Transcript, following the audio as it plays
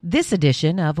This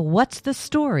edition of What's the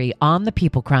Story on the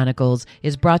People Chronicles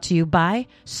is brought to you by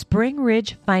Spring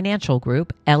Ridge Financial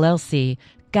Group, LLC,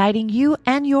 guiding you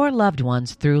and your loved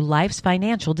ones through life's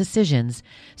financial decisions.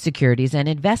 Securities and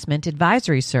investment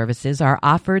advisory services are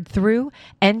offered through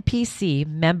NPC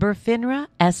member FINRA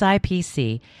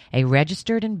SIPC, a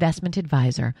registered investment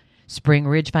advisor. Spring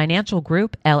Ridge Financial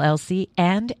Group, LLC,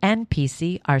 and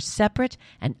NPC are separate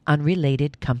and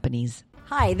unrelated companies.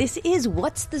 Hi, this is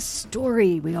What's the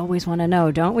Story? We always want to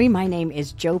know, don't we? My name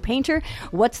is Joe Painter.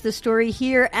 What's the Story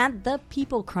here at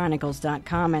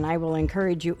thepeoplechronicles.com, and I will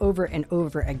encourage you over and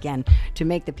over again to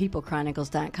make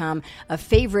thepeoplechronicles.com a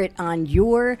favorite on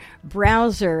your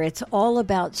browser. It's all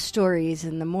about stories,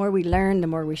 and the more we learn, the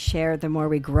more we share, the more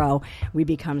we grow. We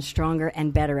become stronger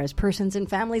and better as persons and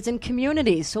families and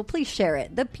communities. So please share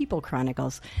it,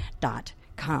 thepeoplechronicles.com.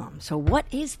 So what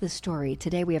is the story?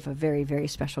 Today we have a very, very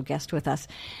special guest with us.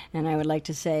 And I would like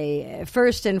to say,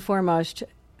 first and foremost,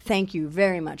 thank you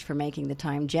very much for making the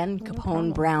time. Jen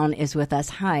Capone Brown is with us.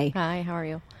 Hi. Hi, how are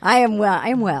you? I am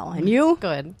well. And you?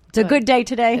 Good. It's a good day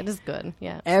today? It is good,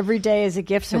 yeah. Every day is a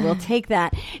gift, so we'll take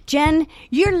that. Jen,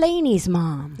 you're Lainey's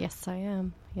mom. Yes, I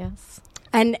am. Yes.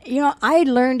 And, I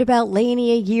learned about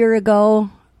Lainey a year ago,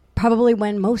 probably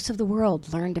when most of the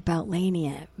world learned about Lainey,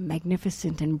 a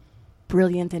magnificent and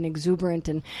brilliant and exuberant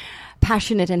and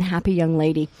passionate and happy young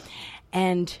lady.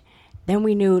 And then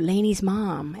we knew Lainey's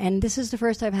mom. And this is the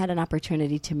first I've had an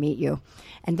opportunity to meet you.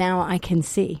 And now I can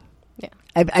see. Yeah.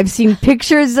 I've seen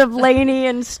pictures of Lainey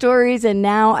and stories, and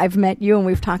now I've met you and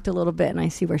we've talked a little bit, and I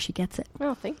see where she gets it.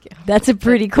 Oh, thank you. That's a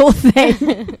pretty cool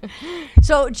thing.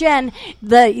 So, Jen,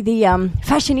 the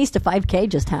Fashionista 5K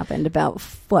just happened about,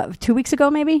 2 weeks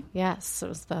ago maybe? Yes, it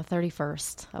was the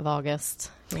 31st of August.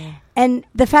 Yeah. And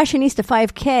the Fashionista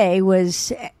 5K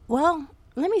was, well,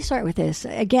 let me start with this.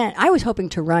 Again, I was hoping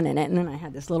to run in it, and then I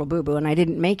had this little boo-boo, and I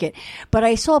didn't make it. But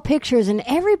I saw pictures, and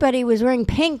everybody was wearing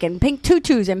pink and pink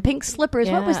tutus and pink slippers.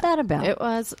 Yeah, what was that about? It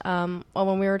was, when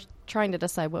we were trying to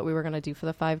decide what we were going to do for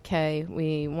the 5K,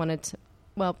 we wanted to,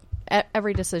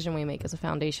 every decision we make is a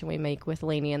foundation we make with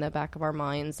Lainey in the back of our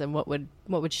minds, and what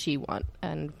would she want,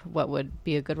 and what would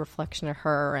be a good reflection of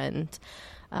her. And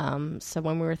so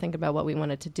when we were thinking about what we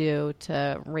wanted to do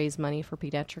to raise money for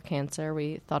pediatric cancer,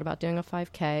 we thought about doing a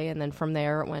 5K, and then from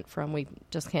there it went from we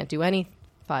just can't do any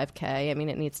 5K. I mean,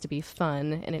 it needs to be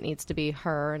fun, and it needs to be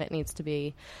her, and it needs to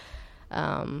be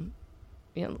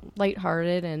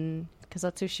lighthearted, and because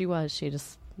that's who she was. She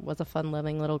just was a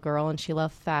fun-loving little girl, and she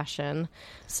loved fashion.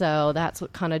 So that's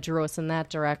what kind of drew us in that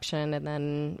direction, and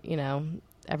then,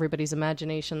 everybody's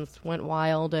imaginations went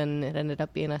wild, and it ended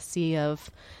up being a sea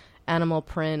of animal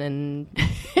print and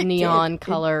neon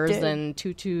colors and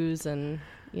tutus, and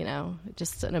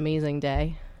just an amazing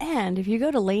day. And if you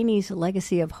go to Lainey's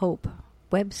Legacy of Hope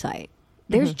website,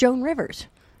 there's Joan Rivers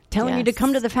telling you to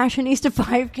come to the Fashionista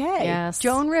 5K. Yes.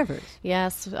 Joan Rivers.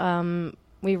 Yes.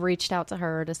 We reached out to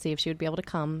her to see if she would be able to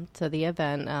come to the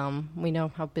event. We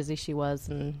know how busy she was,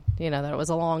 and that it was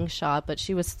a long shot, but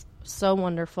she was so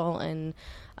wonderful in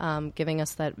giving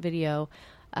us that video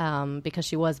because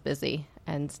she was busy,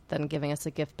 and then giving us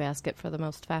a gift basket for the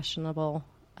most fashionable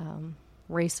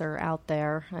racer out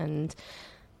there. And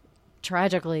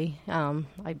tragically,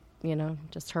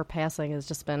 just her passing has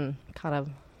just been kind of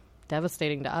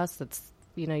devastating to us. It's,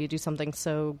 you do something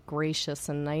so gracious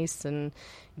and nice and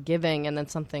giving, and then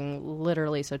something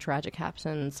literally so tragic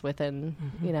happens within,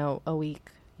 a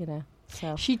week,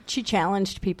 So She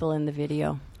challenged people in the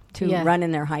video to run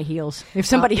in their high heels. If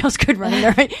somebody else could run in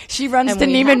their high, she runs to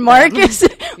Neiman Marcus.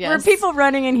 Were people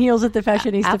running in heels at the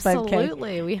Fashionista 5K?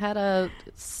 Absolutely. We had a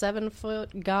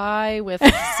 7-foot guy with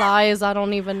size, I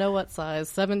don't even know what size,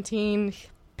 17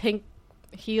 pink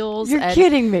heels. You're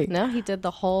kidding me. No, he did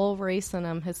the whole race,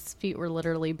 and his feet were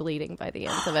literally bleeding by the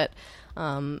end of it.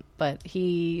 But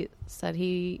he said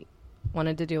he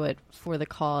wanted to do it for the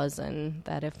cause, and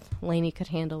that if Lainey could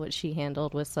handle what she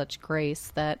handled with such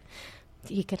grace, that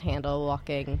he could handle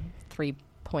walking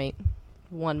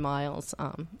 3.1 miles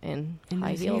in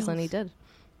high heels, and he did.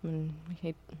 And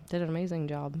he did an amazing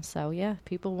job. So, yeah,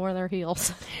 people wore their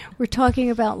heels. We're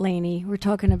talking about Lainey. We're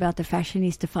talking about the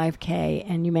Fashionista 5K,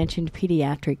 and you mentioned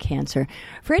pediatric cancer.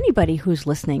 For anybody who's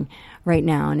listening right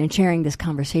now and sharing this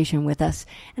conversation with us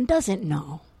and doesn't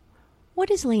know, what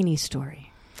is Lainey's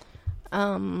story?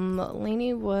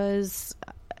 Lainey was...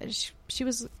 She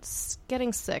was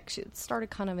getting sick. It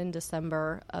started kind of in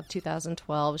December of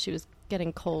 2012. She was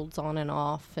getting colds on and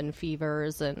off and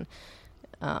fevers, and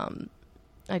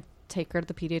I'd take her to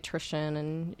the pediatrician,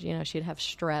 and, she'd have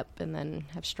strep and then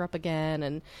have strep again,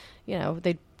 and,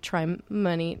 they'd try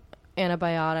many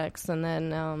antibiotics, and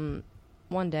then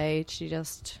one day she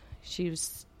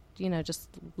was, just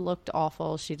looked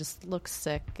awful. She just looked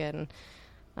sick, and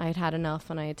I had had enough,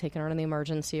 and I had taken her to the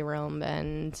emergency room,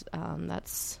 and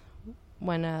that's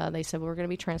when they said we were going to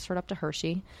be transferred up to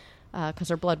Hershey because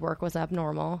her blood work was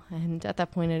abnormal, and at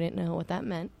that point I didn't know what that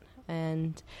meant.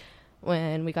 And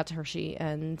when we got to Hershey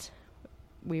and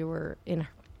we were in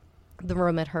the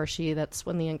room at Hershey, that's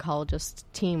when the oncologist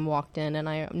team walked in, and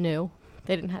I knew.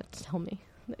 They didn't have to tell me.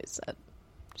 They said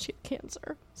she had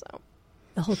cancer. So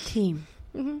The whole team.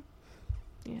 Mm-hmm.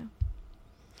 Yeah.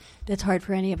 That's hard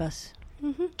for any of us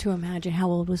to imagine. How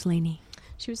old was Lainey?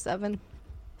 She was 7.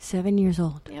 7 years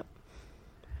old. Yep.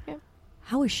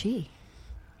 How was she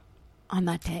on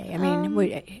that day? I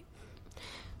mean,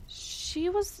 she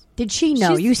was... Did she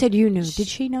know? You said you knew. Did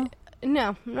she know?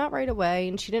 No, not right away.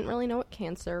 And she didn't really know what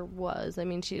cancer was. I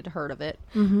mean, she had heard of it.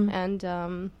 Mm-hmm.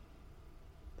 And,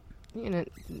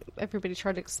 everybody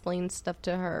tried to explain stuff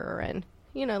to her. And,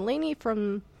 Lainey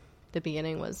from the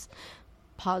beginning was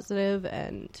positive,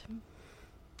 and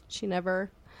she never,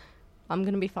 I'm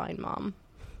going to be fine, Mom.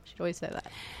 She'd always say that.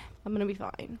 I'm going to be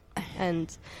fine.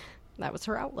 And that was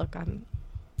her outlook. I'm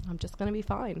just going to be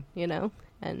fine,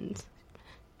 and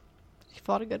she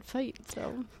fought a good fight.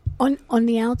 So on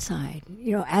the outside,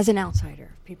 as an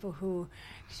outsider, people who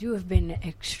you have been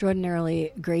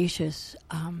extraordinarily gracious,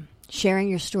 sharing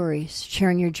your stories,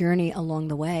 sharing your journey along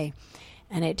the way,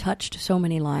 and it touched so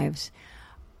many lives.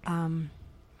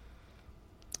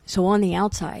 So on the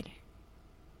outside,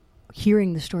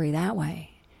 hearing the story that way,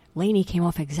 Lainey came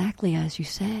off exactly as you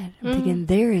said. I'm thinking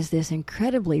there is this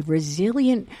incredibly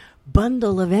resilient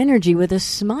bundle of energy with a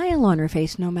smile on her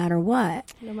face no matter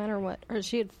what. No matter what.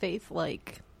 She had faith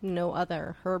like no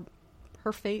other. Her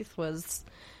faith was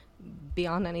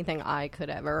beyond anything I could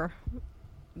ever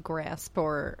grasp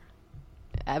or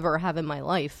ever have in my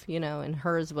life, and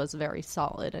hers was very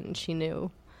solid, and she knew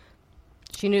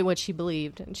what she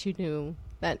believed, and she knew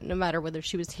that no matter whether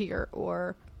she was here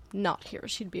or not here,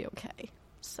 she'd be okay.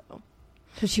 So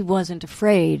she wasn't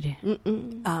afraid,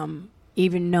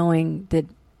 even knowing that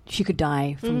she could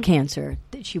die from cancer,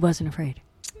 that she wasn't afraid.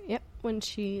 Yep. When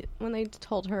they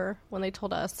told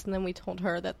us, and then we told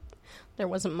her that there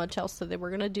wasn't much else that they were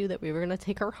going to do, that we were going to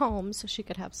take her home so she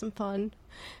could have some fun,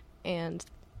 and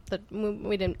that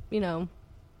we didn't,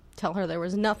 tell her there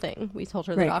was nothing. We told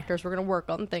her the doctors were going to work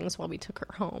on things while we took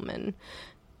her home,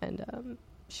 and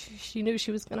she knew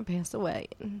she was going to pass away,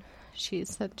 and she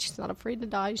said she's not afraid to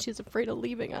die. She's afraid of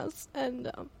leaving us, and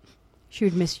she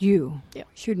would miss you. Yeah,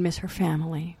 she would miss her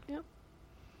family. Yeah,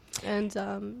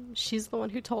 and she's the one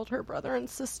who told her brother and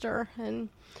sister, and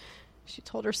she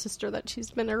told her sister that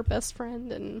she's been her best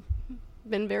friend and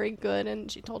been very good,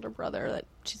 and she told her brother that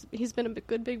he's been a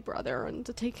good big brother and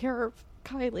to take care of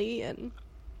Kylie, and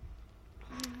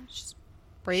she's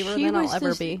braver than I'll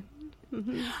ever be.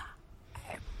 Mm-hmm.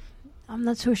 I'm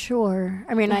not so sure.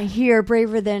 I mean, I hear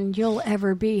braver than you'll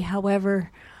ever be. However,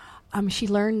 she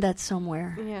learned that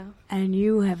somewhere. Yeah. And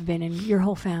you have been, and your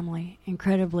whole family,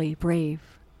 incredibly brave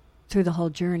through the whole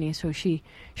journey. So she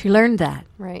learned that.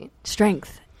 Right.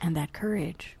 Strength and that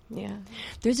courage. Yeah.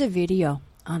 There's a video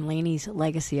on Lainey's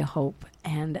Legacy of Hope,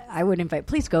 and I would invite,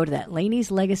 please go to that,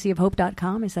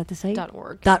 Lainey'sLegacyofHope.com. Is that the site?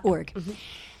 .org. .org. Mm-hmm.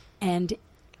 And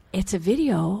it's a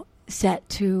video set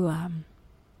to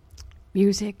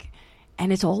music,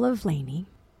 and it's all of Lainey.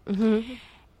 Mm-hmm.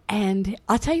 And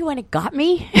I'll tell you when it got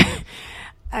me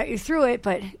through it,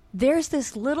 but there's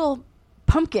this little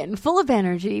pumpkin full of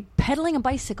energy pedaling a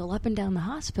bicycle up and down the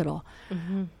hospital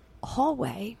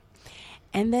hallway.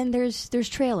 And then there's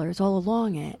trailers all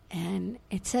along it. And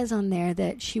it says on there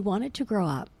that she wanted to grow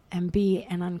up and be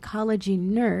an oncology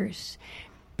nurse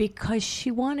because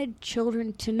she wanted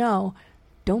children to know,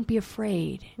 don't be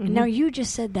afraid. Mm-hmm. And now you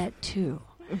just said that too.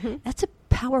 Mm-hmm. That's a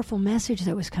powerful message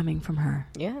that was coming from her.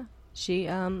 Yeah. She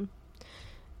went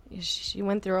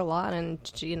through a lot, and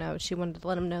she wanted to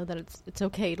let them know that it's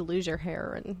okay to lose your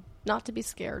hair and not to be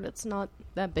scared. It's not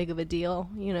that big of a deal,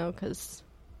 because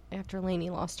after Lainey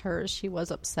lost hers, she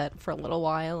was upset for a little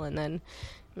while, and then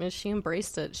she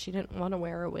embraced it. She didn't want to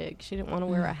wear a wig. She didn't want to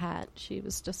wear a hat. She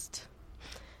was just,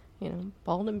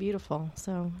 bald and beautiful.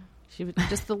 So she was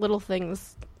just the little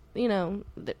things,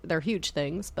 they're huge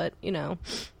things, but,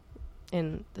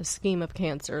 in the scheme of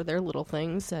cancer, they're little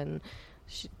things,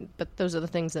 but those are the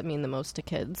things that mean the most to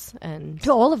kids and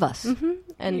to all of us. Mm-hmm.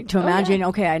 And to imagine,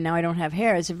 okay, now I don't have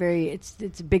hair. It's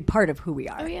a big part of who we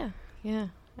are. Oh yeah, yeah,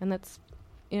 and that's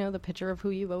the picture of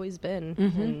who you've always been.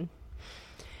 Mm-hmm. And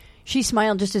she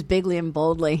smiled just as bigly and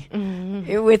boldly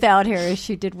without hair as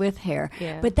she did with hair.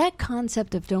 Yeah. But that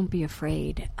concept of don't be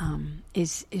afraid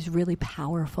is really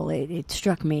powerful. It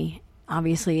struck me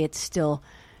obviously it's still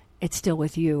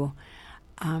with you.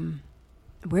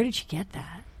 Where did she get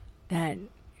that?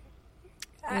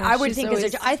 I would think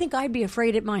I think I'd be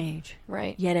afraid at my age.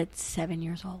 Right. Yet at 7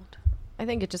 years old. I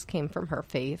think it just came from her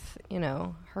faith. You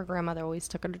know, her grandmother always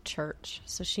took her to church,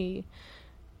 so she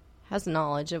has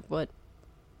knowledge of what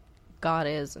God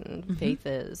is and faith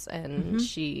is, and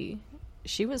she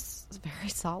was very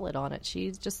solid on it.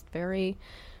 She's just very,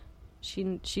 she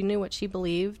knew what she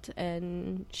believed,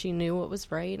 and she knew what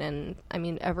was right. And I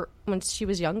mean, when she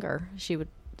was younger, she would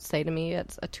say to me,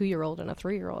 it's a 2-year-old and a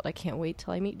 3-year-old, I can't wait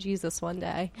till I meet Jesus one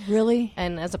day. Really?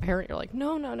 And as a parent, you're like,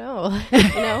 no. You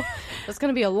know, it's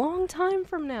going to be a long time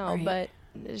from now. Right.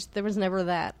 But there was never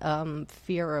that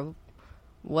fear of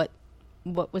what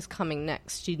was coming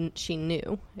next. She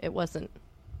knew. It wasn't,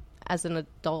 as an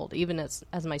adult, even as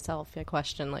myself, I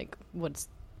question, like, what's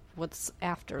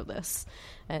after this,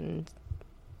 and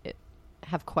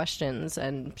have questions.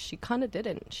 And she kind of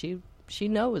didn't. She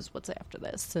knows what's after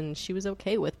this, and she was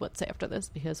okay with what's after this,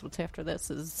 because what's after this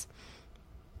is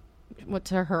what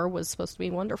to her was supposed to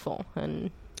be wonderful. And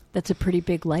that's a pretty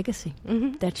big legacy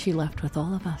that she left with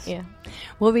all of us. Yeah.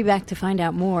 We'll be back to find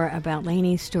out more about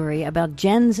Lainey's story, about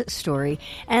Jen's story,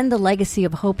 and the legacy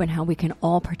of hope, and how we can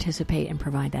all participate and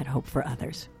provide that hope for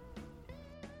others.